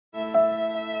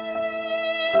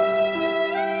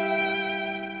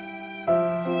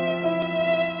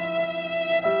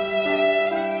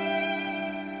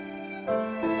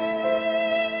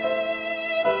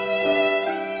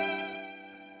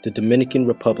the Dominican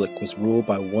Republic was ruled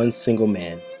by one single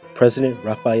man, President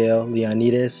Rafael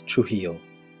Leonidas Trujillo.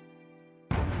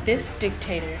 This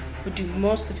dictator would do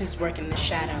most of his work in the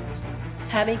shadows,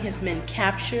 having his men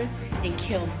capture and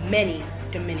kill many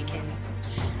Dominicans.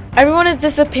 Everyone is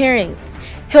disappearing.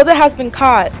 Hilda has been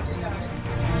caught.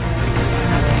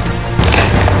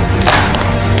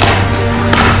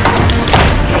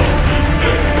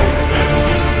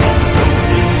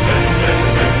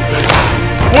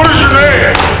 What is your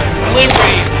name?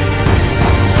 Liberty.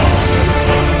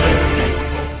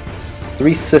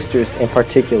 3 sisters in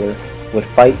particular would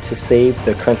fight to save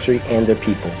their country and their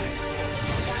people.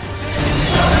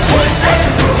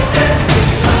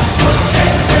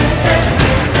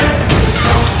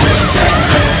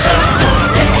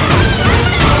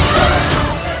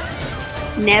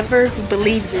 Never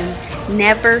believe them,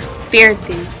 never fear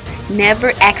them,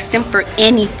 never ask them for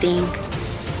anything.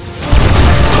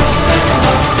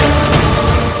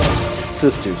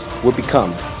 Sisters would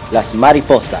become las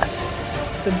mariposas.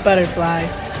 The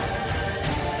butterflies.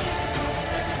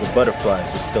 The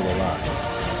butterflies are still alive.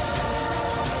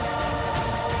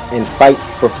 And fight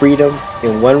for freedom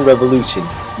in one revolution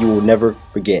you will never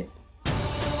forget.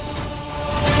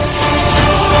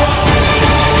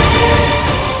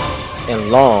 And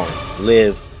long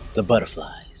live the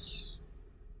butterfly.